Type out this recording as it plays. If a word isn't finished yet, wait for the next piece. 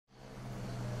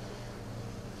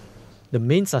The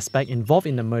main suspect involved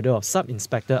in the murder of Sub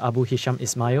Inspector Abu Hashim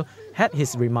Ismail had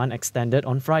his remand extended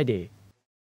on Friday.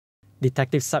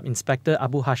 Detective Sub Inspector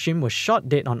Abu Hashim was shot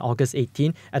dead on August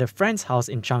 18 at a friend's house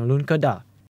in Changlun, Kedah.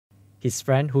 His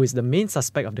friend, who is the main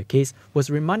suspect of the case, was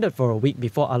remanded for a week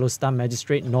before Alostar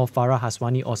Magistrate Nor Farah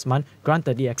Haswani Osman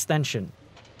granted the extension.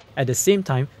 At the same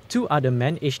time, two other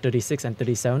men aged 36 and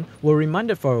 37 were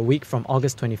remanded for a week from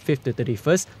August 25th to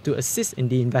 31st to assist in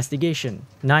the investigation.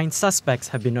 9 suspects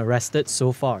have been arrested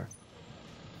so far.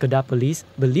 Kedah police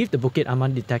believe the Bukit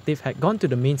Aman detective had gone to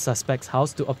the main suspect's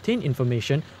house to obtain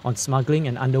information on smuggling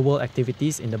and underworld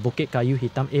activities in the Bukit Kayu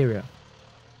Hitam area.